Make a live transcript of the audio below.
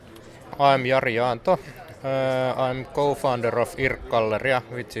I'm Jari Jaanto. I'm co-founder of IRC-Galleria,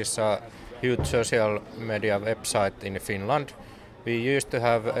 which is a huge social media website in Finland. We used to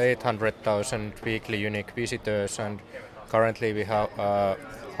have 800,000 weekly unique visitors, and currently we have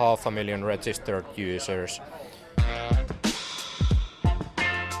 500,000 registered users.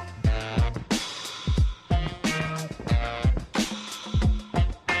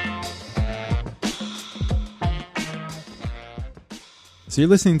 So you're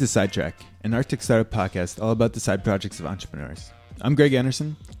listening to Sidetrack, an Arctic startup podcast all about the side projects of entrepreneurs. I'm Greg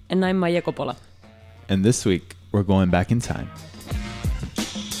Anderson. And I'm Maija Kopola. And this week, we're going back in time.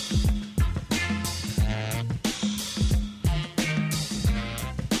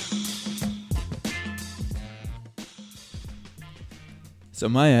 So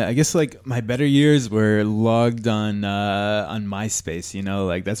Maija, I guess like my better years were logged on MySpace, you know,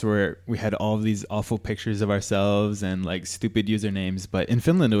 like that's where we had all of these awful pictures of ourselves and like stupid usernames. But in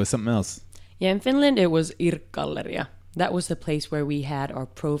Finland, it was something else. Yeah, in Finland, it was IRC-Galleria. That was the place where we had our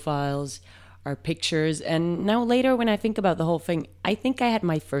profiles, our pictures. And now later, when I think about the whole thing, I think I had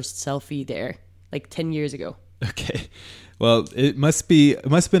my first selfie there, like 10 years ago. Okay. Well, it must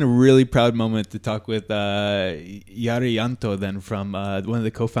have been a really proud moment to talk with Jari Jaanto then from one of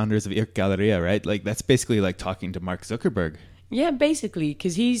the co-founders of IRC-Galleria, right? Like that's basically like talking to Mark Zuckerberg. Yeah, basically,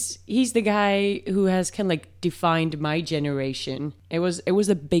 because he's the guy who has kind of like defined my generation. It was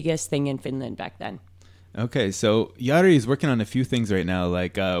the biggest thing in Finland back then. Okay, so Jari is working on a few things right now.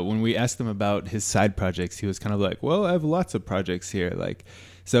 Like when we asked him about his side projects, he was kind of like, well, I have lots of projects here. Like,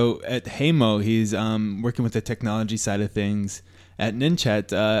 so at Heimo, he's working with the technology side of things. At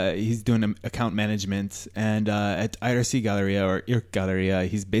Ninchat, he's doing account management. And at IRC-Galleria or IRC-Galleria,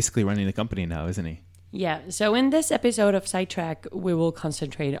 he's basically running the company now, isn't he? Yeah, so in this episode of Sidetrack, we will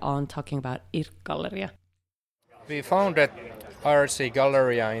concentrate on talking about IRC-Galleria. We founded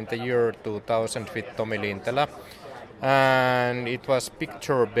IRC-Galleria in the year 2000 with Tomi Lintelä, and it was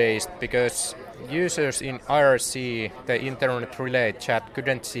picture-based because users in IRC, the internet relay chat,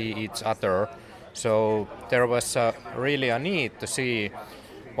 couldn't see each other, so there was really a need to see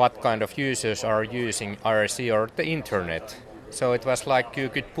what kind of users are using IRC or the internet. So it was like you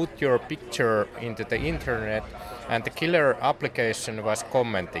could put your picture into the internet, and the killer application was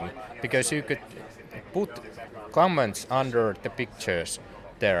commenting, because you could put comments under the pictures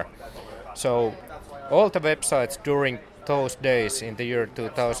there. So all the websites during those days in the year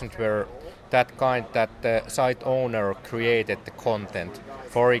 2000 were that kind that the site owner created the content.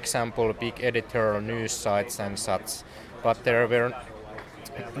 For example, big editorial news sites and such. But there were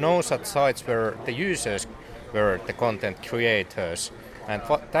no such sites where the users were the content creators. And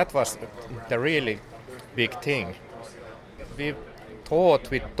that was the really big thing. We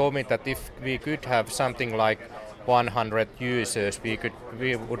thought with Tomi that if we could have something like 100 users, we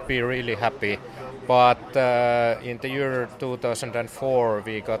would be really happy. But in the year 2004,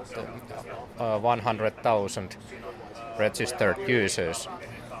 we got 100,000 registered users.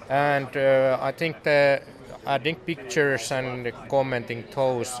 And I think adding pictures and commenting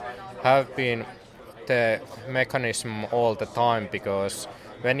those have been the mechanism all the time, because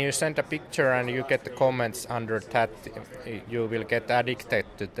when you send a picture and you get the comments under that, you will get addicted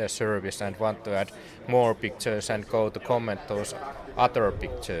to the service and want to add more pictures and go to comment those other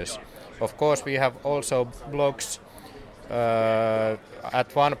pictures. Of course, we have also blogs.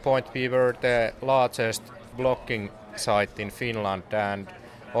 At one point, we were the largest blogging site in Finland, and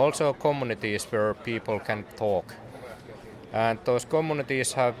also communities where people can talk. And those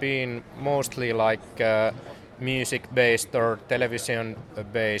communities have been mostly like music-based or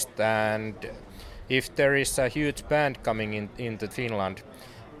television-based, and if there is a huge band coming into Finland,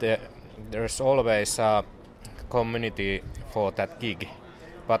 there's always a community for that gig.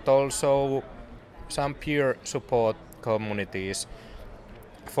 But also some peer support communities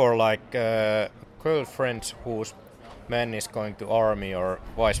for like girlfriends whose man is going to army or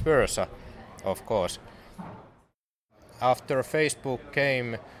vice versa, of course. After Facebook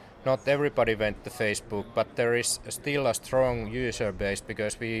came, not everybody went to Facebook, but there is still a strong user base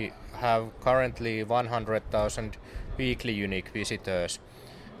because we have currently 100,000 weekly unique visitors.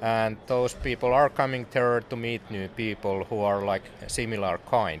 And those people are coming there to meet new people who are like similar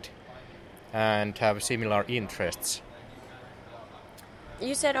kind and have similar interests.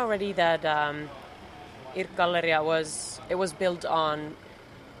 You said already that IRC-Galleria was built on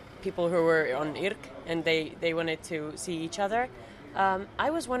people who were on IRC and they wanted to see each other. I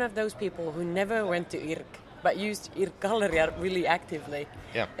was one of those people who never went to IRC but used IRC-Galleria really actively.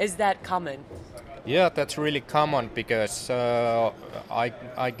 Yeah. Is that common? Yeah, that's really common because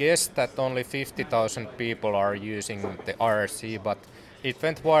I guess that only 50,000 people are using the IRC, but it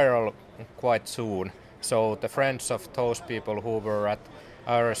went viral quite soon. So the friends of those people who were at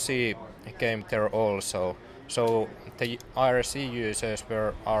IRC came there also. So the IRC users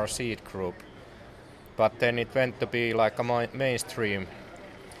were our seed group. But then it went to be like a mainstream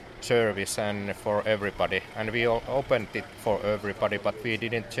service and for everybody. And we all opened it for everybody, but we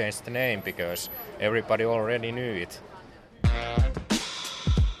didn't change the name because everybody already knew it.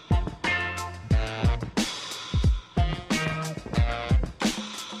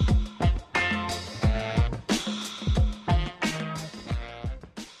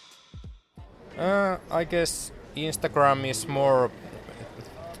 I guess Instagram is more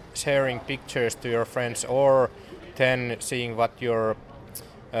sharing pictures to your friends or then seeing what your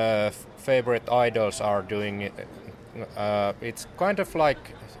favorite idols are doing. It's kind of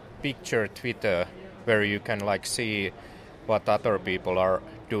like picture Twitter where you can like see what other people are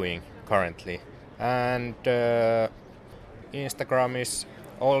doing currently. And Instagram is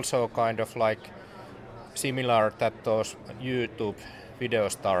also kind of like similar that those YouTube video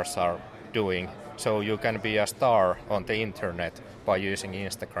stars are doing. So you can be a star on the internet by using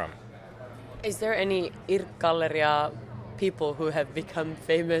Instagram. Is there any IRC-Galleria people who have become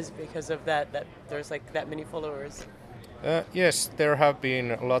famous because of that there's like that many followers? Yes, there have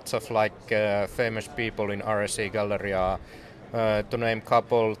been lots of like famous people in IRC-Galleria. To name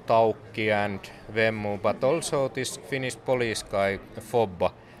couple, Taukki and Vemmu, but also this Finnish police guy,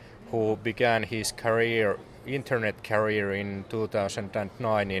 Fobba, who began his internet career in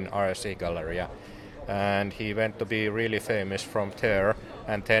 2009 in IRC-Galleria. And he went to be really famous from there,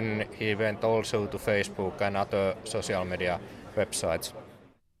 and then he went also to Facebook and other social media websites.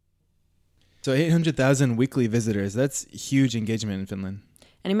 So 800,000 weekly visitors, that's huge engagement in Finland.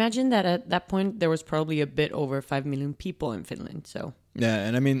 And imagine that at that point there was probably a bit over 5 million people in Finland. So yeah,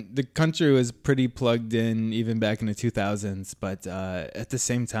 and I mean the country was pretty plugged in even back in the 2000s, but at the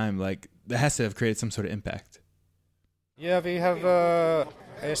same time, like that has to have created some sort of impact. Yeah, we have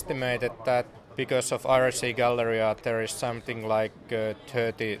estimated that because of IRC-Galleria there is something like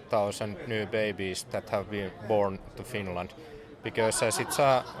 30,000 new babies that have been born to Finland. Because as it's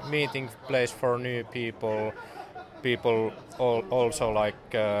a meeting place for new people also like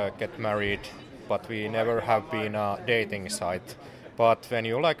get married, but we never have been a dating site. But when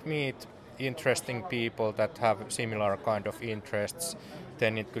you like meet interesting people that have similar kind of interests,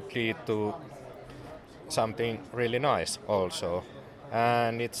 then it could lead to something really nice also.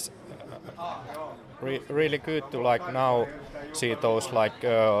 And it's really good to like now see those like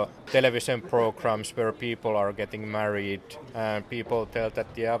television programs where people are getting married and people tell that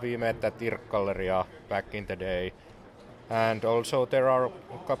yeah, we met at IRC-Galleria back in the day. And also there are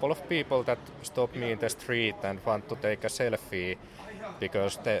a couple of people that stop me in the street and want to take a selfie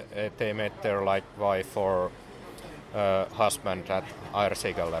because they met their like wife or husband at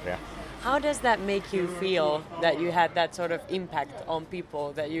IRC-Galleria. how does that make you feel that you had that sort of impact on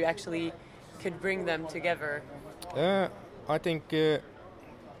people, that you actually could bring them together? I think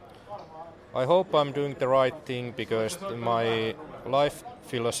I hope I'm doing the right thing because my life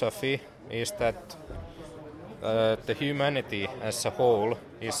philosophy is that the humanity as a whole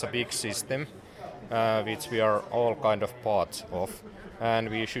is a big system which we are all kind of parts of, and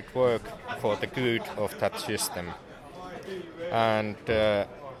we should work for the good of that system and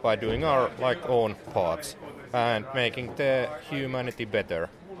by doing our like own parts and making the humanity better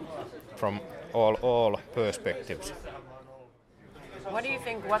from all perspectives. What do you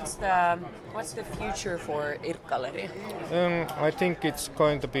think? What's the future for IRC-Galleria? I think it's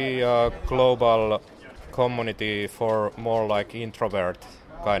going to be a global community for more like introvert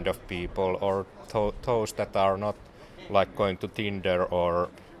kind of people, or those that are not like going to Tinder or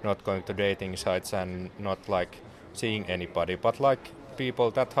not going to dating sites and not like seeing anybody, but like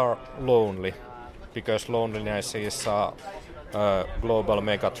people that are lonely, because loneliness is a global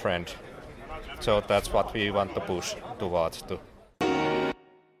mega trend. So that's what we want to push towards too.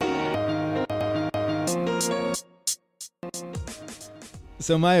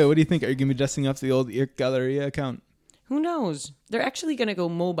 So Maya, what do you think? Are you going to be dusting up the old IRC-Galleria account? Who knows? They're actually going to go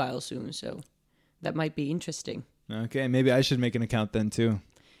mobile soon, so that might be interesting. Okay, maybe I should make an account then too.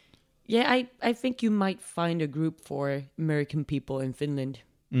 Yeah, I think you might find a group for American people in Finland.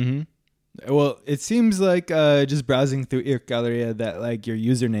 Mm-hmm. Well, it seems like just browsing through IRC-Galleria that like your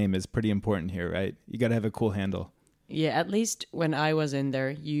username is pretty important here, right? You got to have a cool handle. Yeah, at least when I was in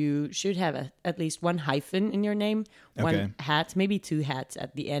there, you should have at least one hyphen in your name, one hat, maybe two hats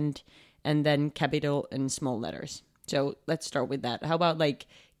at the end, and then capital and small letters. So let's start with that. How about like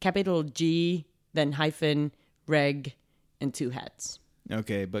capital G, then hyphen, reg, and two hats?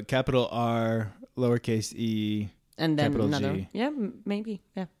 Okay, but capital R, lowercase e, And then Capital another. G. Yeah, maybe.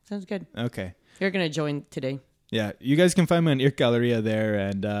 Yeah, sounds good. Okay. You're going to join today. Yeah, you guys can find me on IRC-Galleria there,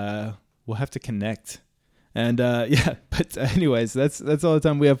 and we'll have to connect. And yeah, but anyways, that's all the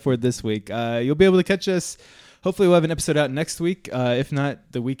time we have for this week. You'll be able to catch us. Hopefully we'll have an episode out next week, if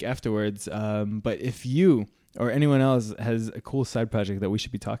not the week afterwards. But if you or anyone else has a cool side project that we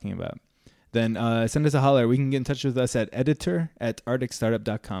should be talking about, then send us a holler. We can get in touch with us at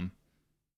editor@arcticstartup.com.